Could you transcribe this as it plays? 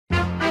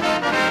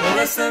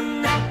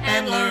listen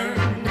and learn.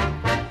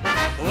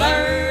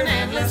 Learn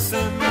and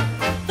listen.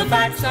 The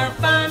facts are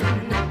fun.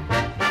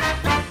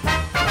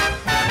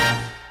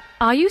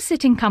 Are you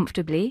sitting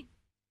comfortably?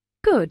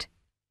 Good.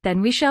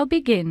 Then we shall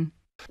begin.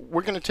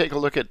 We're going to take a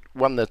look at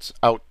one that's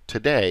out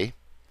today,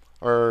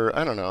 or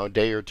I don't know, a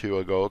day or two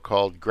ago,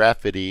 called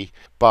Graphvidity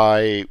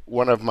by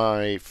one of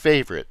my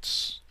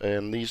favorites.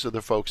 And these are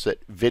the folks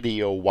at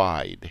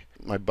Videoowide.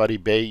 My buddy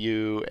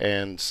Bayu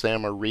and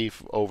Sam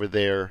Arif over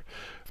there.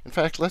 In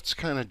fact, let's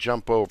kind of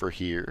jump over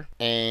here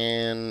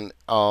and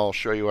I'll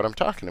show you what I'm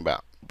talking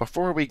about.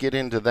 Before we get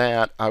into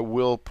that, I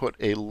will put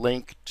a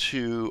link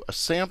to a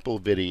sample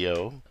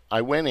video.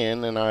 I went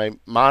in and I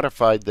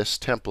modified this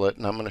template,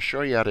 and I'm going to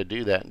show you how to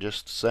do that in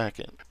just a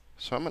second.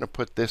 So I'm going to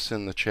put this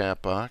in the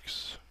chat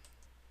box.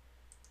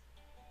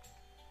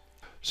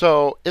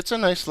 So it's a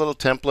nice little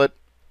template.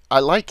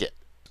 I like it.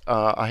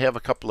 I have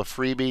a couple of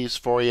freebies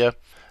for you,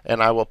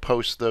 and I will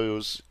post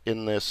those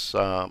in this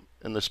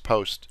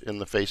post in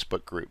the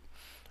Facebook group.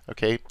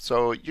 Okay,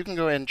 so you can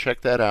go ahead and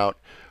check that out.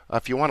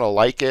 If you want to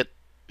like it,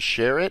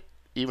 share it,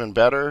 even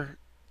better,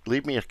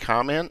 leave me a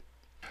comment.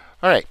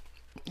 All right,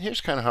 here's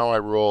kind of how I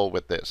roll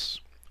with this.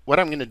 What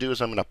I'm going to do is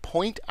I'm going to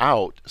point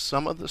out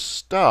some of the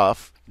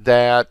stuff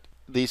that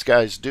these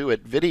guys do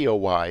at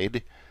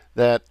Videoowide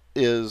that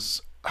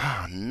is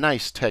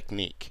nice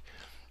technique.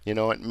 You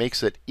know, it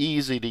makes it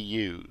easy to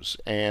use,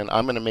 and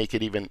I'm going to make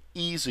it even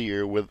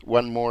easier with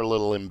one more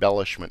little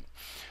embellishment.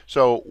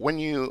 So when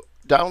you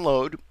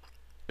download,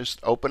 just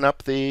open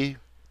up the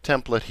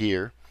template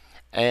here,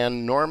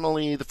 and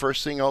normally the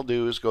first thing I'll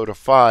do is go to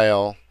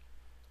File,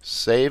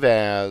 Save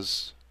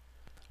As,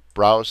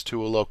 browse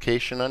to a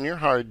location on your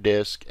hard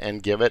disk,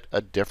 and give it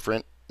a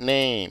different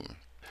name.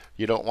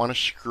 You don't want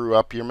to screw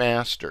up your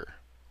master,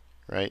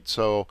 right?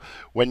 So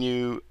when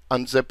you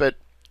unzip it,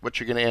 what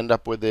you're going to end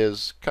up with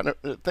is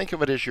think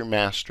of it as your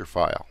master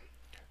file.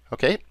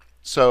 Okay,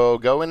 so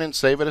go in and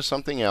save it as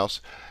something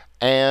else.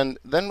 And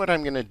then what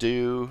I'm going to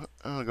do,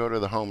 I'll go to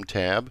the Home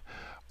tab.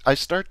 I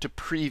start to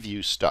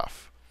preview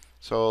stuff.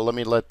 So let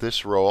me let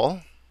this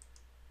roll.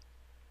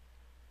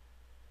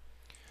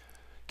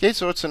 Okay,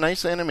 so it's a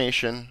nice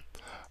animation.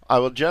 I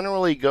will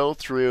generally go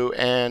through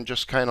and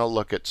just kind of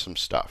look at some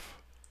stuff.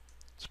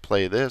 Let's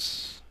play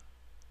this.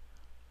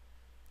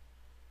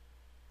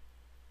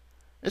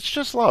 It's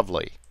just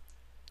lovely.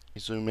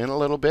 Zoom in a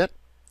little bit.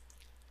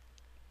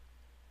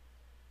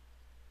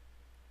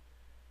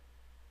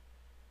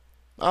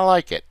 I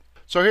like it.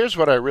 So here's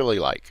what I really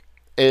like,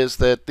 is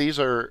that these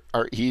are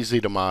easy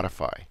to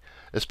modify,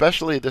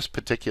 especially this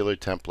particular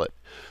template.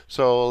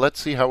 So let's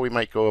see how we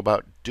might go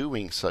about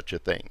doing such a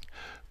thing.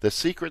 The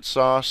secret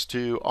sauce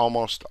to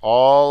almost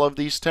all of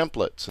these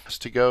templates is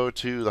to go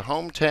to the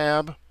Home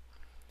tab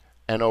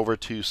and over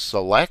to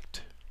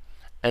Select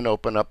and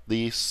open up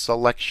the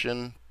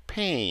selection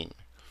pane.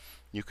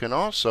 You can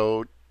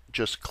also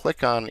just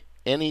click on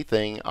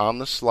anything on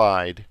the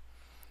slide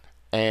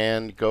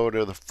and go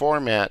to the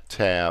Format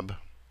tab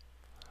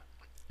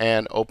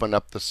and open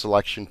up the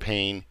selection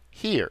pane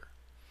here.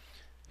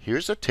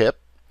 Here's a tip.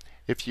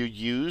 If you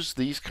use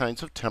these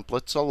kinds of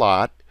templates a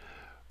lot,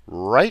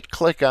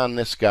 right-click on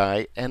this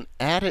guy and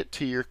add it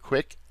to your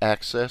Quick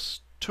Access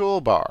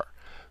toolbar.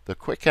 The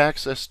Quick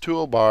Access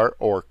toolbar,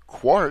 or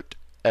QUART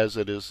as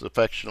it is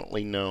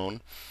affectionately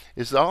known,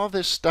 is all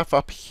this stuff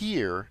up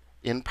here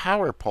in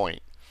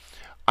PowerPoint.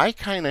 I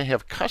kind of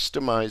have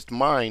customized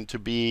mine to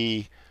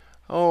be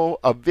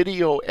a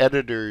video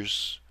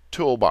editor's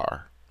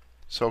toolbar.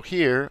 So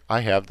here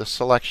I have the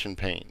selection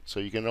pane. So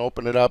you can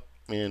open it up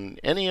in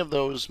any of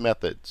those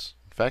methods.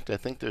 In fact, I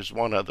think there's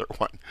one other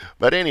one.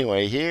 But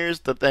anyway,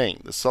 here's the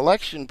thing. The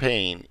selection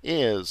pane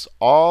is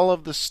all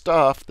of the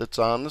stuff that's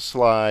on the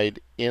slide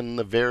in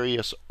the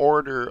various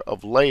order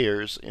of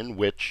layers in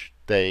which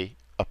they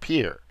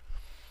appear.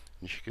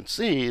 As you can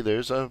see,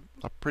 there's a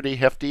pretty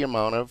hefty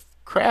amount of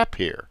crap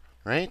here,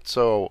 right?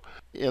 So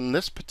in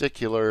this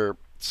particular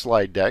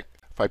slide deck,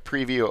 if I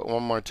preview it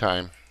one more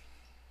time,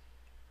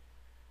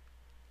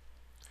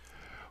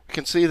 we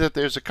can see that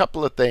there's a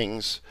couple of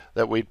things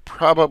that we'd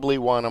probably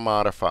want to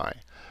modify.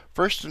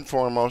 First and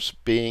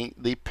foremost being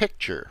the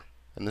picture,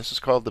 and this is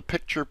called the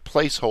picture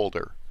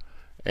placeholder.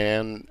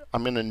 And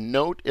I'm going to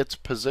note its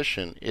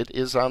position. It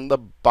is on the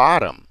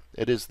bottom.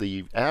 It is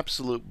the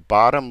absolute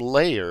bottom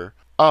layer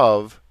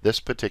of this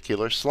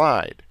particular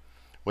slide,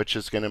 which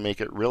is going to make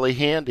it really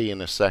handy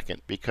in a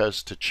second,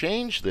 because to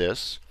change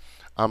this,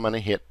 I'm going to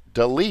hit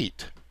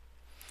delete.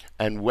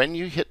 And when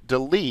you hit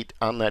delete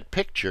on that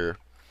picture,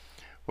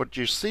 what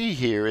you see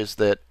here is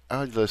that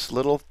this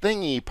little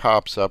thingy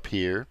pops up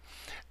here,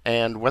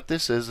 and what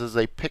this is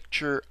a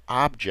picture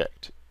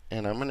object.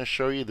 And I'm going to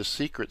show you the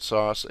secret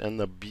sauce and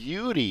the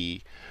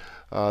beauty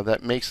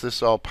that makes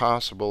this all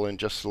possible in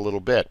just a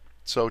little bit.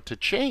 So to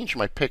change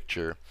my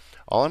picture,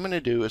 all I'm going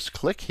to do is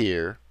click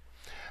here,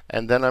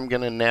 and then I'm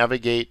going to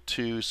navigate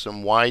to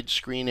some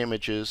widescreen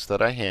images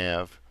that I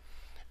have.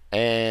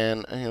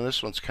 And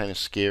this one's kind of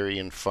scary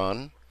and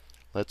fun.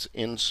 Let's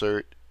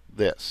insert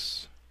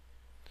this.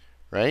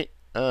 Right?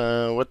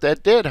 What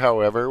that did,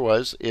 however,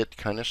 was it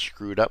kind of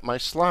screwed up my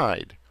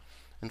slide.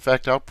 In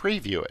fact, I'll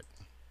preview it.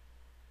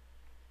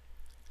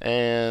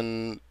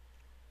 And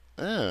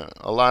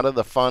a lot of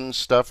the fun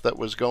stuff that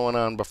was going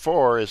on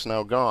before is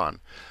now gone.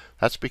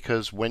 That's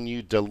because when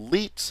you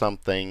delete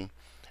something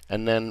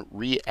and then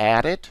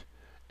re-add it,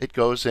 it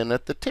goes in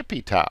at the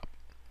tippy top.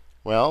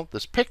 Well,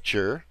 this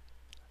picture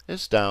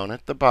is down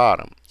at the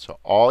bottom. So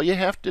all you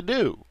have to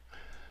do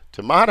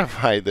to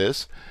modify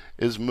this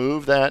is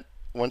move that,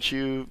 once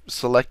you've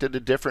selected a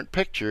different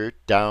picture,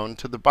 down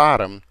to the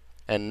bottom,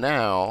 and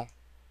now,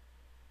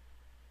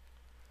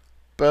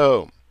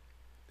 boom,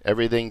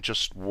 everything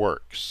just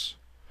works.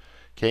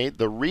 Okay,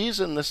 the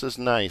reason this is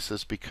nice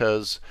is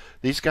because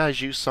these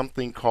guys use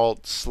something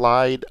called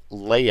slide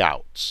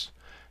layouts,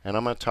 and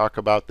I'm going to talk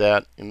about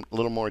that in a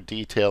little more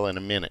detail in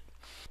a minute.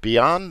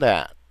 Beyond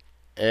that,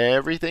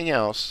 everything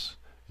else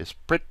is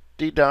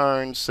pretty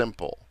darn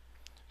simple.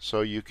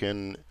 So you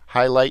can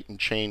highlight and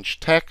change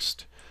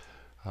text.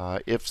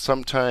 If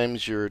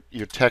sometimes your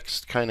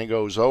text kind of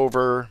goes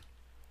over,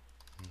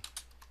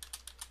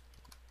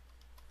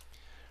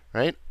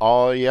 right?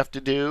 All you have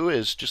to do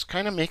is just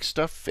kind of make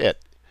stuff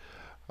fit.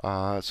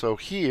 So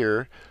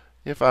here,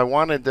 if I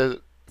wanted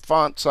the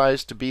font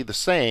size to be the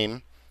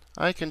same,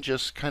 I can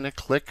just kind of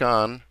click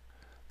on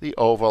the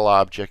oval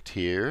object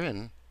here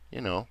and,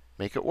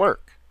 make it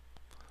work.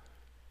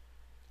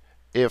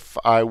 If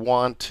I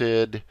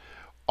wanted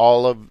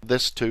all of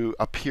this to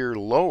appear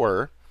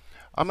lower,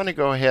 I'm going to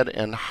go ahead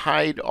and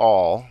hide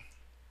all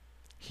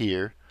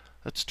here.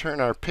 Let's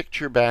turn our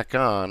picture back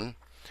on,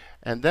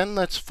 and then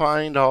let's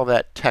find all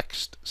that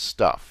text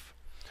stuff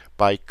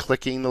by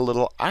clicking the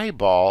little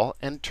eyeball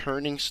and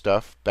turning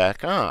stuff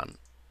back on.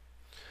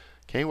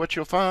 Okay, what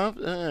you'll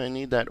find, I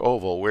need that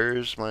oval.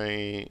 Where's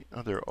my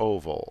other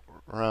oval?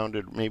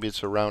 Rounded, maybe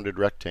it's a rounded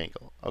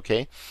rectangle.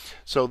 Okay,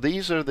 so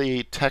these are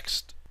the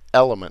text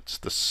elements,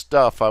 the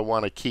stuff I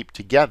want to keep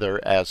together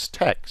as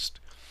text.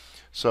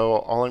 So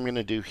all I'm going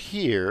to do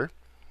here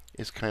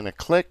is kind of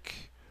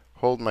click,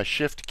 hold my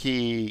shift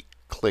key,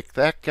 click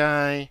that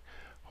guy,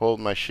 hold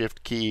my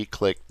shift key,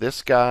 click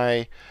this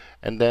guy,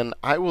 and then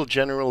I will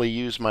generally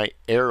use my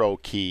arrow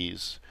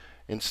keys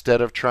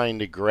instead of trying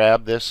to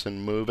grab this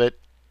and move it,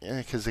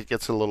 because it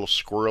gets a little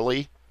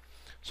squirrely.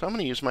 So I'm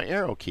going to use my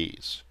arrow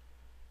keys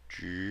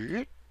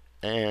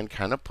and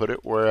kind of put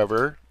it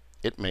wherever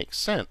it makes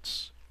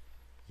sense.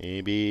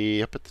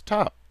 Maybe up at the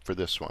top for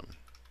this one.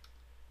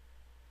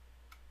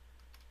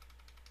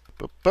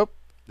 Boop, boop.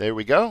 There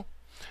we go.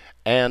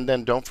 And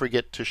then don't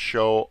forget to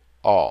show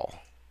all.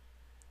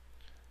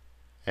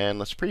 And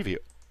let's preview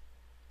it.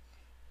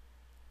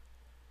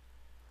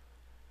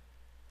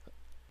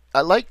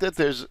 I like that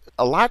there's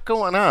a lot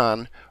going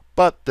on,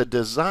 but the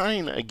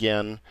design,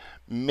 again,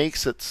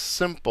 makes it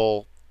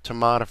simple to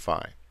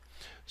modify.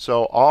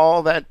 So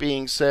all that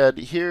being said,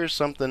 here's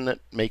something that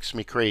makes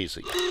me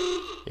crazy,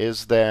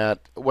 is that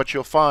what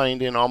you'll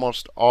find in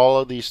almost all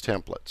of these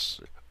templates,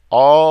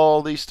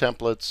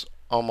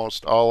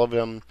 almost all of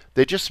them,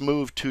 they just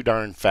move too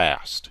darn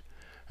fast.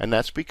 And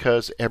that's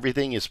because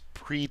everything is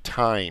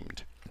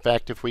pre-timed. In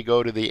fact, if we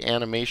go to the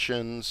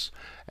animations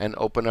and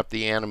open up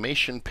the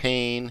animation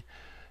pane,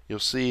 you'll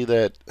see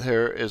that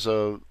there is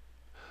a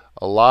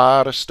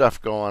lot of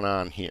stuff going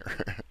on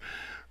here,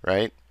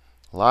 right?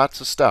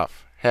 Lots of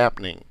stuff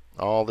happening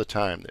all the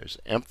time. There's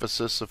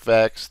emphasis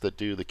effects that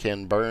do the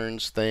Ken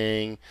Burns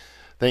thing.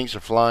 Things are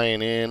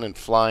flying in and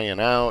flying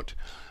out.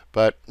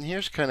 But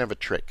here's kind of a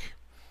trick.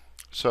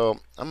 So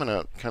I'm going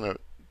to kind of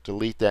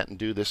delete that and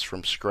do this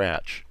from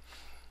scratch.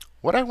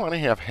 What I want to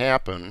have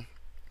happen,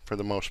 for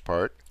the most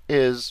part,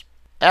 is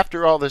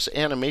after all this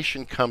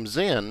animation comes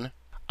in,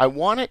 I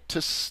want it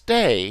to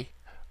stay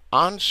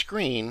on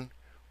screen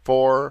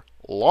for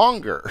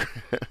longer.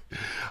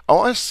 I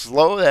want to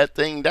slow that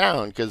thing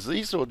down because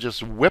these will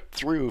just whip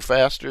through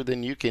faster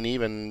than you can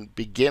even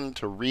begin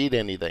to read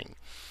anything.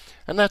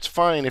 And that's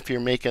fine if you're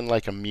making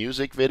like a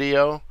music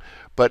video,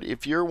 but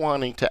if you're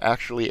wanting to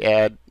actually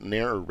add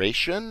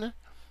narration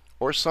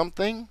or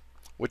something,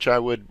 which I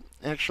would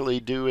actually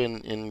do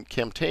in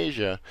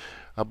Camtasia,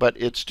 but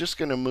it's just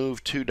going to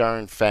move too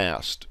darn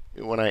fast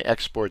when I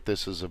export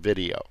this as a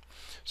video.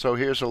 So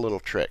here's a little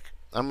trick.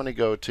 I'm going to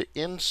go to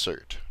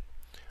Insert.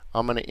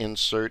 I'm going to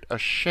insert a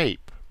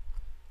shape.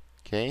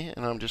 Okay,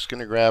 and I'm just going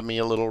to grab me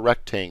a little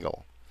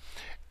rectangle.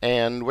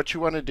 And what you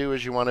want to do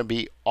is you want to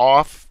be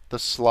off the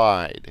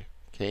slide.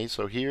 Okay,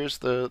 so here's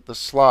the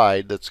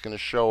slide that's going to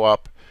show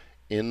up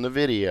in the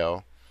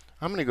video.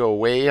 I'm going to go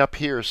way up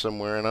here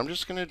somewhere, and I'm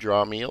just going to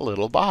draw me a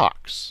little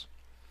box.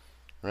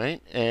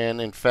 Right? And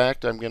in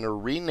fact, I'm going to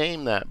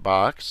rename that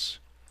box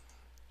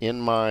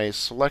in my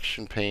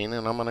selection pane,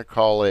 and I'm going to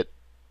call it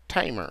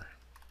Timer.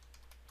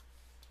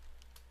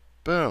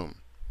 Boom.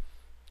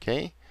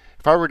 Okay.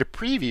 If I were to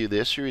preview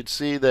this, you would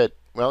see that,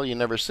 well, you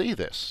never see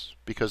this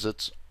because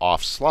it's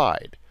off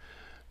slide.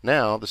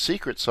 Now, the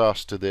secret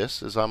sauce to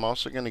this is I'm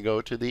also going to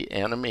go to the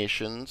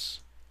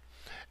animations,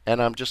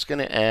 and I'm just going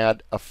to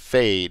add a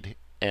fade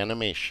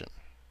animation.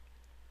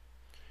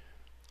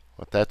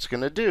 What that's going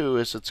to do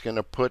is it's going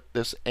to put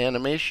this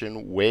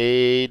animation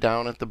way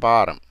down at the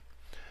bottom.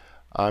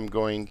 I'm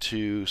going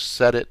to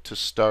set it to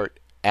start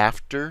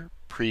after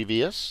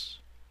previous.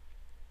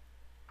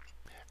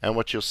 And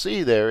what you'll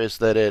see there is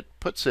that it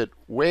puts it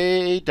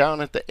way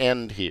down at the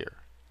end here.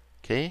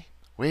 Okay?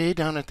 Way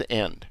down at the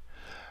end.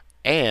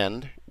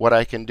 And what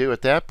I can do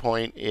at that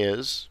point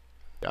is,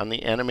 on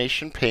the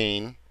animation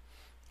pane,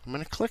 I'm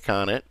going to click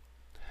on it,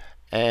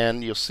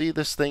 and you'll see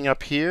this thing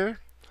up here.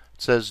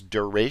 It says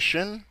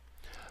duration.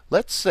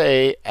 Let's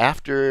say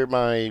after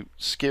my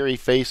scary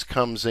face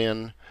comes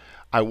in,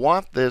 I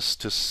want this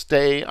to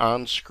stay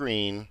on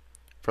screen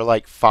for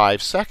like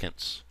 5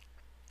 seconds.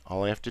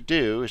 All I have to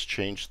do is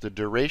change the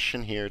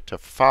duration here to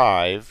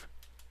 5.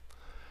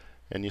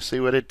 And you see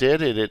what it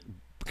did? It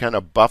kind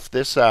of buffed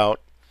this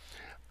out.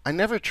 I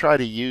never try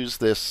to use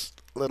this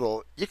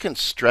little, you can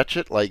stretch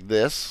it like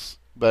this,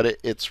 but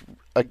it's,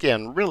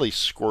 again, really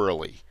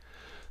squirrely.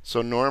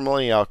 So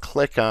normally I'll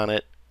click on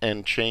it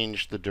and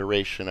change the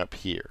duration up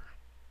here.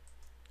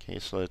 Okay,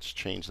 so let's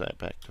change that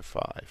back to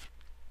 5.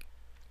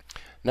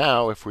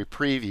 Now if we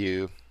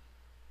preview,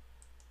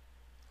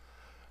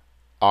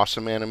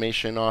 awesome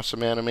animation,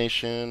 awesome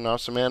animation,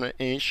 awesome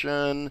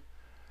animation,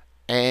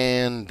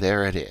 and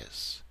there it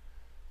is.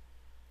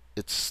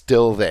 It's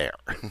still there.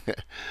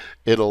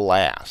 It'll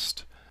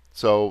last.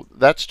 So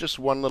that's just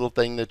one little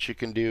thing that you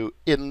can do.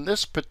 In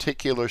this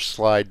particular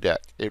slide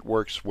deck, it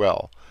works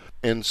well.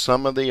 In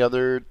some of the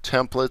other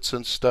templates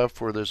and stuff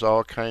where there's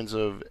all kinds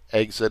of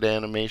exit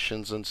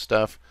animations and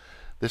stuff,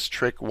 this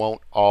trick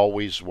won't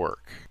always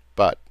work.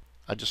 But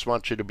I just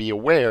want you to be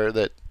aware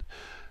that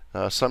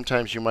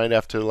sometimes you might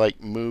have to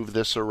like move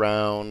this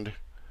around,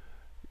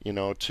 you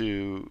know,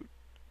 to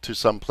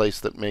some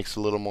place that makes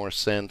a little more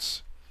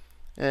sense.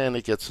 And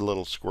it gets a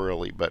little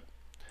squirrely, but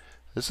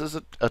this is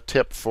a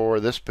tip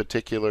for this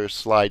particular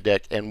slide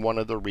deck and one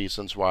of the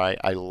reasons why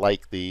I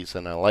like these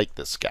and I like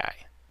this guy.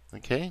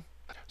 Okay?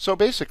 So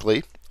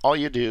basically, all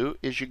you do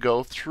is you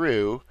go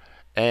through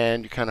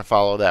and you kind of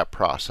follow that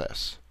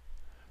process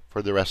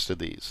for the rest of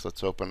these.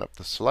 Let's open up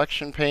the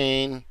selection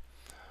pane.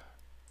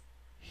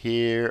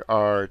 Here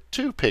are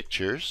 2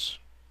 pictures.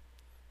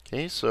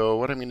 Okay, so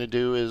what I'm going to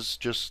do is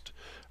just,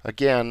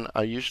 again,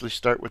 I usually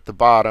start with the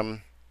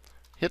bottom,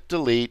 hit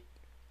delete,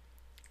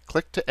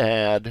 click to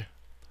add,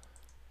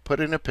 put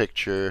in a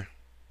picture,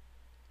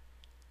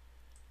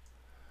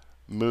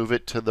 move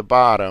it to the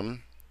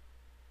bottom,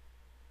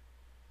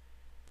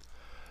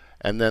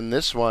 and then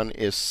this one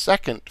is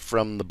second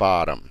from the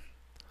bottom.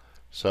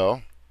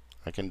 So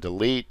I can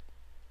delete,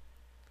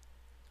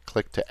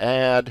 click to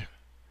add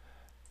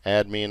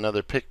me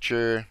another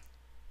picture,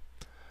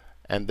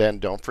 and then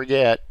don't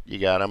forget, you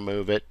got to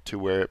move it to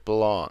where it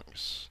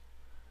belongs.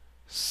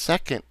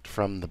 Second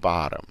from the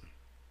bottom.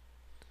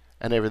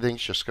 And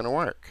everything's just going to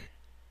work.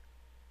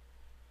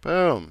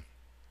 Boom.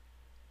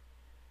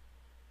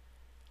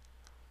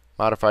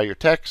 Modify your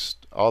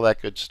text, all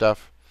that good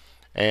stuff,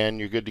 and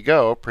you're good to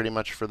go pretty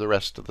much for the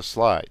rest of the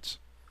slides.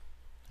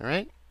 All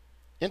right?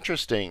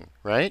 Interesting,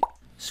 right?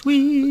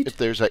 Sweet. If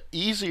there's an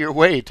easier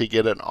way to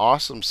get an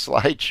awesome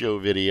slideshow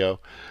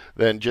video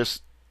than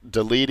just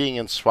deleting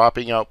and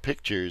swapping out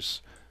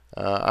pictures,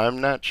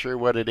 I'm not sure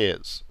what it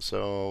is.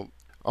 So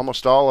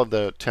almost all of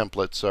the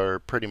templates are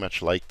pretty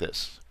much like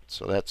this.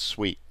 So that's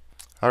sweet.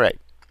 All right.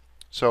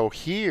 So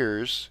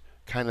here's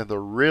kind of the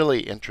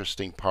really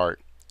interesting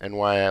part and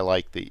why I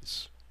like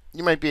these.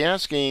 You might be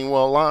asking,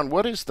 well, Lon,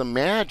 what is the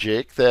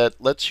magic that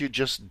lets you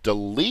just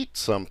delete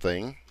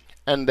something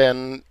and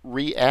then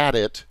re-add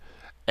it?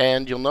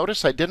 And you'll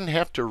notice I didn't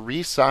have to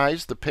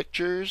resize the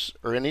pictures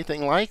or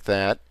anything like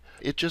that.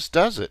 It just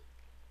does it.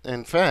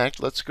 In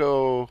fact, let's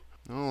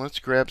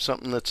grab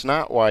something that's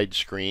not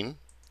widescreen.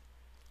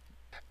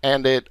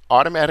 And it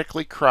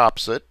automatically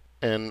crops it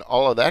and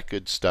all of that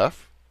good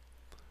stuff.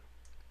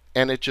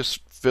 And it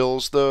just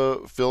fills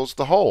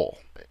the hole.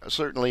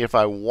 Certainly if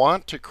I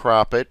want to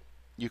crop it,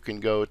 you can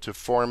go to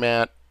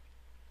Format,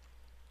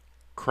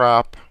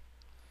 Crop,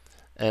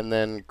 and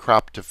then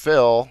Crop to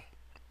Fill.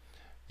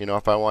 You know,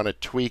 if I want to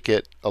tweak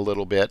it a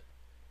little bit,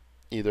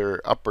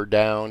 either up or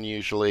down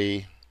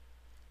usually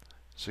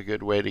is a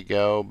good way to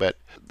go. But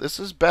this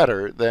is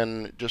better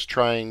than just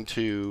trying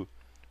to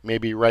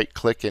maybe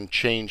right-click and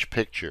change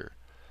picture.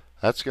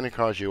 That's going to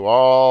cause you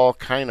all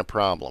kind of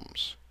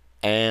problems.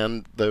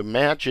 And the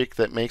magic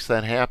that makes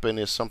that happen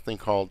is something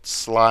called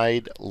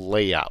slide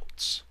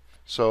layouts.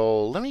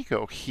 So let me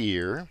go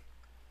here,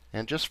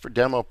 and just for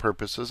demo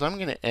purposes, I'm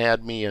going to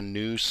add me a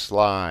new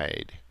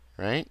slide,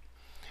 right?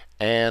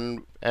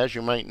 And as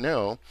you might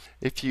know,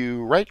 if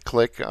you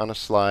right-click on a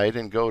slide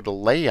and go to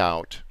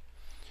Layout,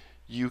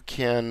 you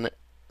can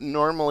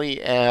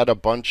normally add a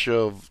bunch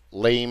of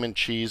lame and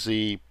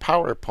cheesy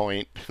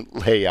PowerPoint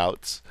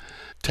layouts,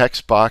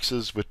 text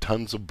boxes with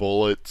tons of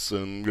bullets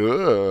and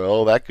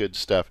all that good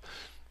stuff.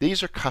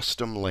 These are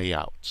custom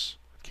layouts,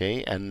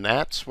 okay? And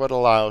that's what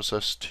allows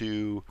us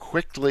to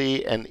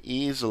quickly and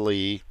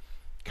easily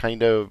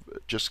kind of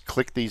just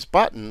click these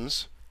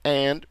buttons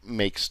and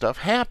make stuff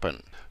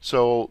happen.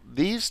 So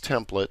these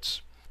templates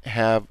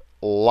have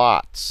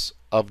lots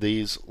of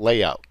these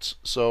layouts.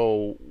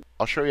 So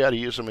I'll show you how to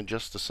use them in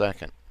just a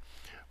second.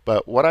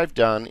 But what I've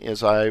done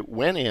is I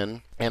went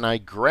in and I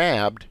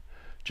grabbed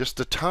just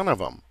a ton of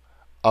them,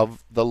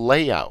 of the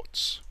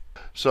layouts.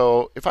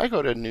 So if I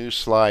go to new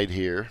slide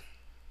here,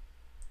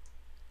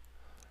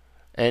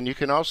 and you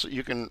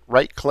can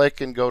right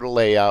click and go to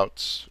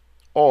layouts,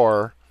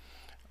 or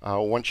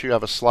once you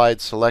have a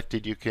slide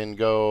selected, you can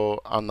go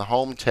on the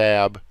home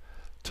tab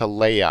to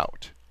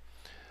layout.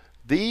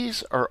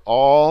 These are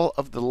all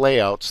of the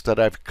layouts that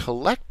I've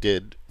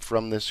collected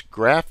from this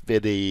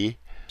GrapVidity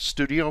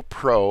Studio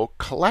Pro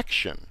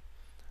collection.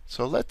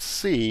 So let's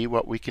see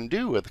what we can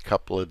do with a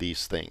couple of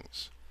these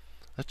things.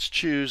 Let's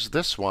choose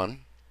this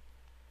one.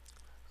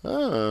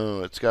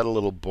 Oh, it's got a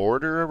little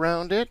border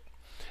around it.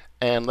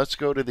 And let's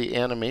go to the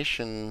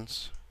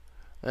animations.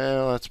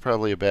 Well, that's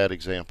probably a bad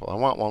example. I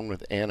want one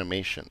with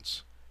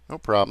animations. No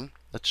problem.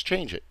 Let's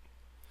change it.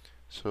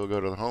 So we'll go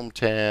to the Home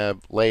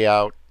tab,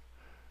 Layout.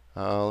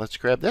 Let's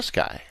grab this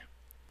guy.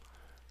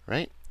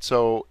 Right?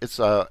 So it's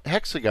a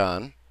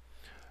hexagon.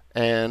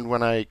 And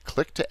when I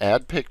click to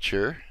add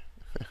picture,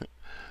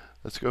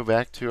 let's go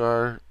back to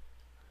our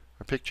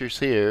pictures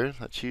here.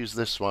 Let's use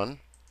this one.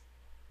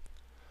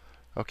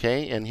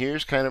 Okay, and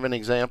here's kind of an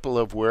example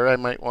of where I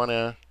might want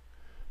to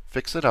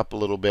fix it up a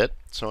little bit.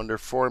 So under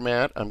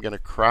Format, I'm going to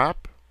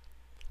crop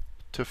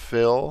to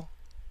fill.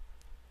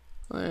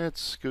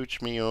 Let's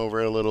scooch me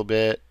over a little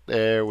bit.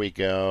 There we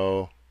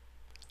go.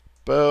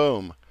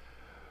 Boom.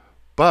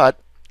 But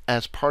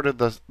as part of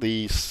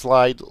the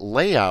slide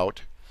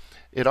layout,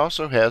 it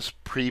also has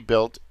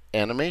pre-built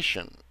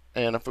animation.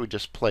 And if we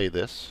just play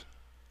this,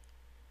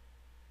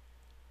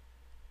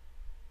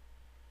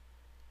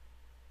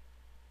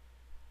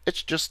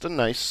 it's just a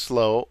nice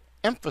slow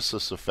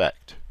emphasis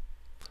effect.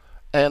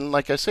 And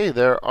like I say,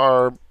 there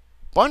are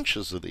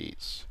bunches of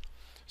these.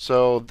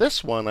 So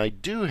this one I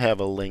do have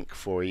a link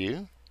for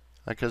you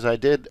because I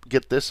did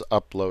get this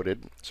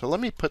uploaded. So let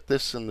me put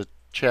this in the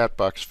chat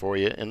box for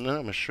you, and then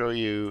I'm going to show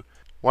you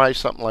why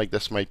something like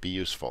this might be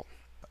useful.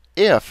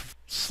 If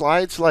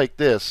slides like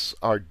this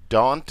are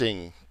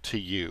daunting to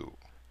you,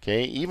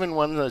 okay, even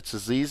one that's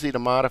as easy to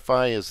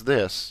modify as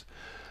this,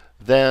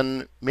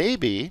 then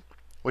maybe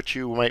what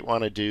you might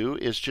want to do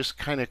is just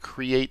kind of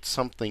create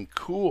something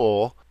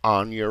cool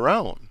on your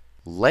own.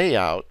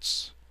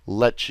 Layouts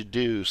let you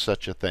do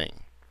such a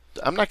thing.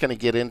 I'm not going to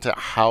get into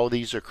how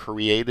these are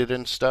created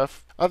and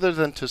stuff, other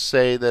than to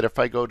say that if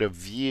I go to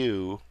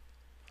View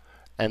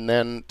and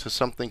then to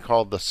something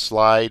called the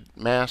Slide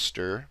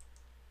Master,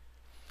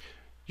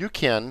 you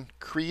can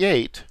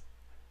create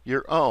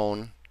your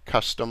own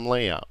custom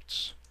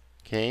layouts.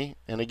 Okay,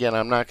 and again,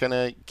 I'm not going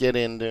to get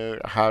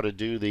into how to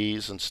do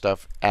these and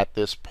stuff at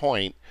this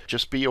point.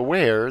 Just be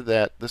aware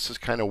that this is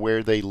kind of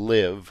where they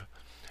live.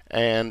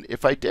 And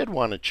if I did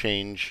want to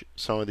change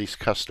some of these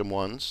custom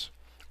ones,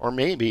 or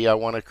maybe I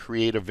want to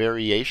create a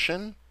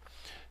variation,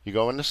 you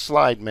go into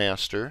Slide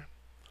Master,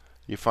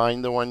 you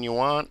find the one you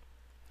want.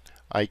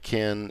 I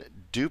can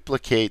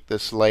duplicate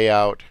this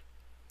layout,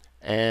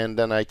 and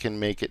then I can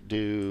make it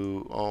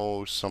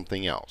do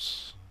something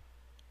else.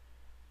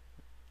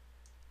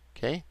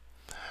 Okay?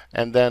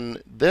 And then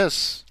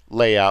this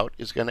layout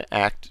is going to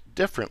act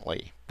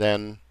differently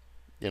than,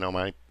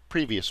 my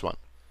previous one.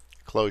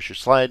 Close your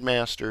Slide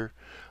Master.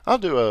 I'll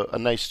do a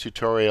nice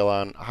tutorial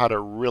on how to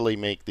really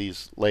make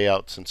these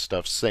layouts and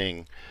stuff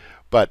sing.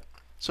 But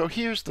so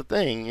here's the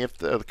thing: if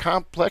the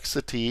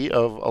complexity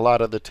of a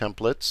lot of the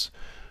templates,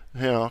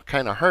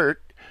 kind of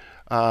hurt,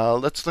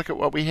 let's look at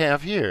what we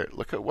have here.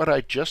 Look at what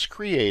I just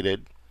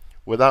created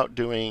without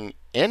doing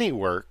any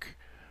work.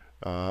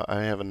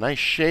 I have a nice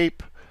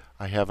shape.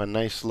 I have a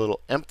nice little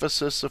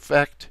emphasis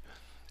effect,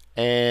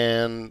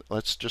 and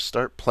let's just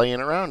start playing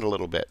around a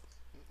little bit.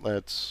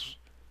 Let's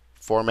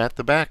format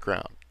the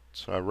background.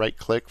 So I right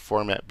click,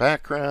 Format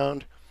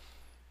Background,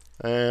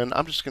 and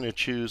I'm just going to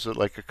choose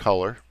like a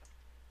color.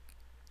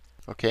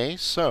 Okay,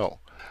 so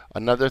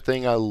another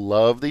thing I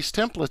love these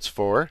templates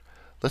for,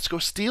 let's go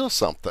steal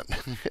something.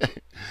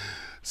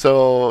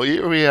 So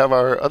here we have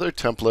our other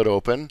template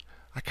open.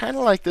 I kind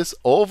of like this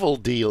oval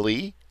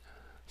dealy,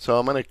 so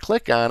I'm going to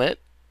click on it,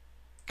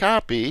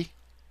 copy,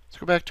 let's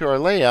go back to our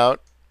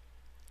layout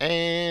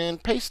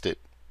and paste it,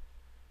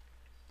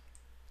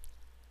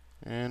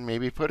 and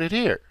maybe put it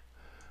here.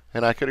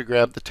 And I could have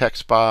grabbed the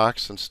text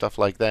box and stuff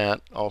like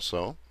that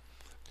also.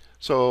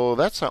 So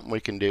that's something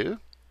we can do.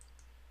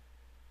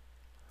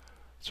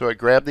 So I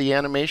grabbed the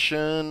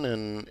animation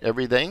and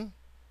everything.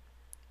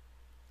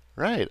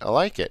 Right, I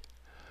like it.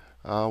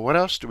 What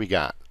else do we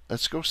got?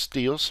 Let's go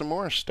steal some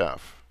more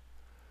stuff.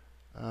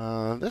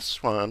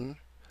 This one,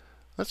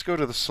 let's go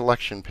to the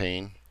selection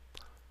pane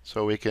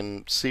so we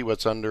can see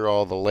what's under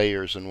all the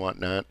layers and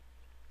whatnot.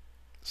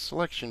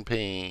 Selection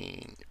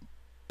pane.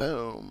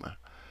 Boom.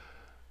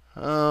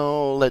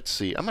 Oh, let's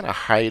see. I'm going to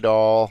hide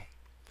all.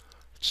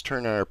 Let's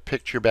turn our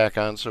picture back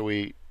on so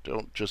we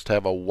don't just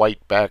have a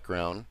white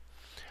background.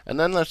 And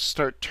then let's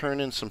start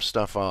turning some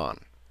stuff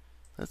on.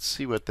 Let's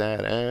see what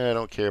that, I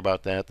don't care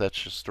about that.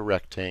 That's just a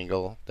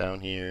rectangle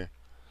down here.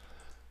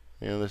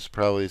 You know, this is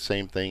probably the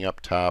same thing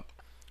up top.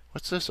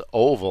 What's this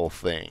oval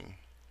thing?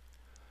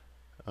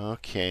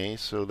 Okay,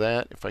 so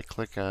that, if I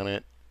click on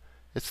it,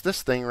 it's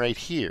this thing right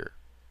here.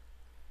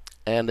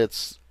 And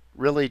it's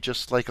really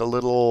just like a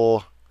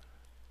little,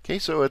 okay,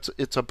 so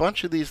it's a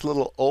bunch of these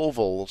little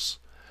ovals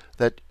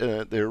that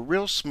they're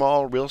real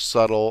small, real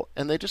subtle,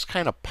 and they just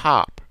kind of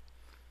pop.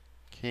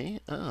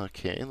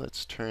 Okay,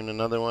 let's turn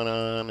another one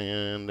on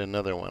and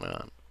another one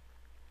on.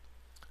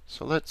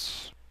 So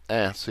let's,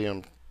 see,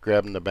 I'm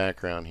grabbing the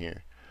background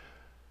here.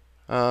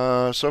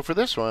 So for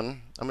this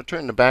one, I'm going to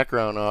turn the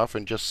background off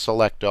and just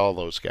select all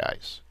those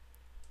guys.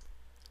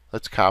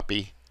 Let's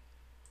copy.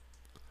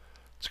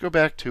 Let's go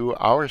back to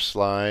our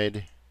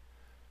slide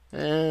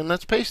and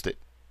let's paste it.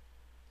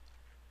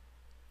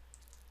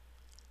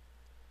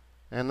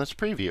 And let's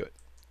preview it.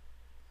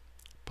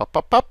 Pop,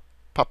 pop, pop,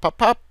 pop, pop,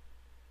 pop.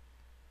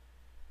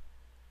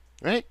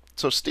 Right?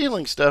 So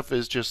stealing stuff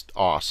is just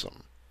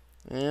awesome.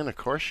 And of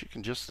course you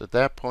can just at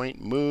that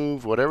point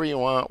move whatever you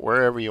want,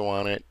 wherever you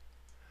want it,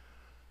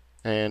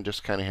 and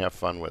just kind of have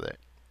fun with it.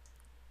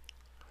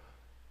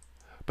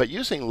 But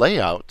using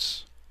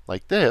layouts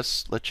like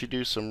this lets you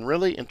do some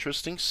really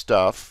interesting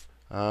stuff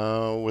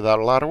without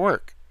a lot of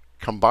work.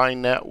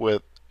 Combine that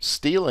with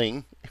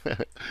stealing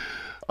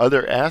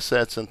other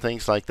assets and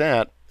things like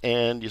that,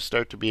 and you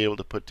start to be able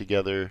to put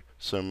together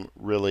some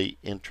really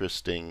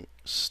interesting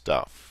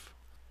stuff.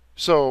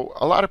 So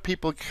a lot of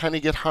people kind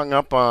of get hung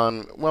up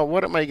on, well,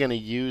 what am I going to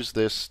use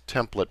this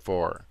template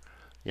for?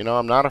 You know,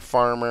 I'm not a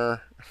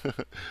farmer.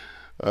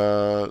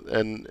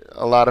 And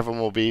a lot of them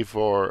will be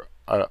for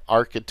an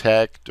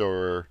architect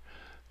or,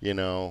 you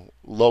know,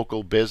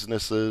 local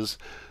businesses.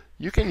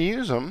 You can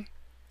use them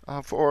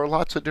for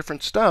lots of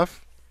different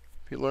stuff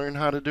if you learn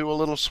how to do a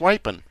little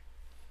swiping.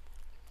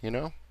 You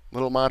know,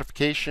 little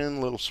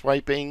modification, little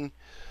swiping.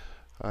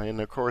 And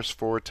of course,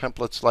 for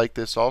templates like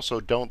this, also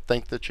don't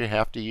think that you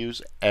have to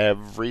use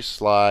every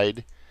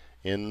slide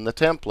in the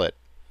template.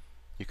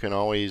 You can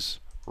always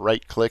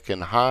right-click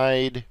and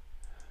hide.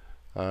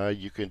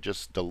 You can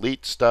just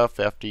delete stuff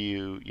after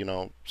you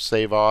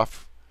save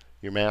off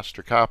your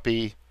master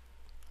copy.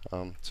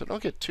 So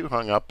don't get too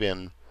hung up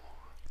in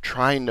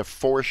trying to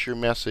force your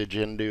message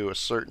into a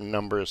certain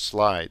number of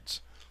slides.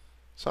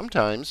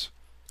 Sometimes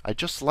I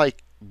just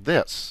like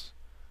this.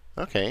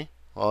 Okay,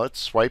 well,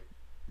 let's swipe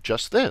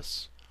just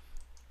this.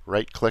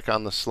 Right-click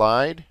on the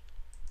slide,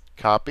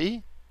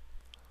 copy.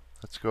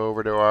 Let's go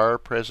over to our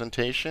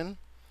presentation.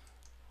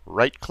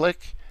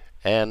 Right-click,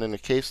 and in a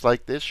case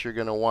like this, you're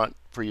going to want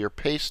for your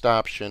paste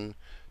option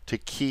to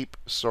keep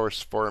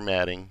source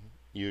formatting,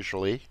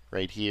 usually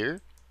right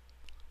here.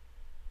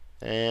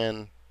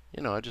 And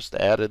I just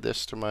added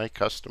this to my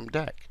custom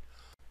deck.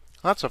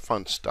 Lots of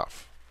fun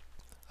stuff.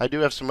 I do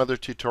have some other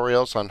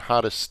tutorials on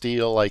how to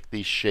steal like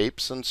these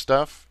shapes and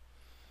stuff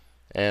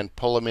and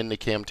pull them into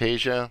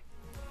Camtasia.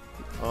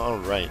 All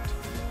right.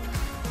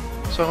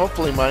 So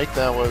hopefully, Mike,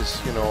 that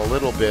was a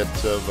little bit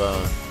of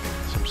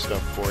some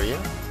stuff for you.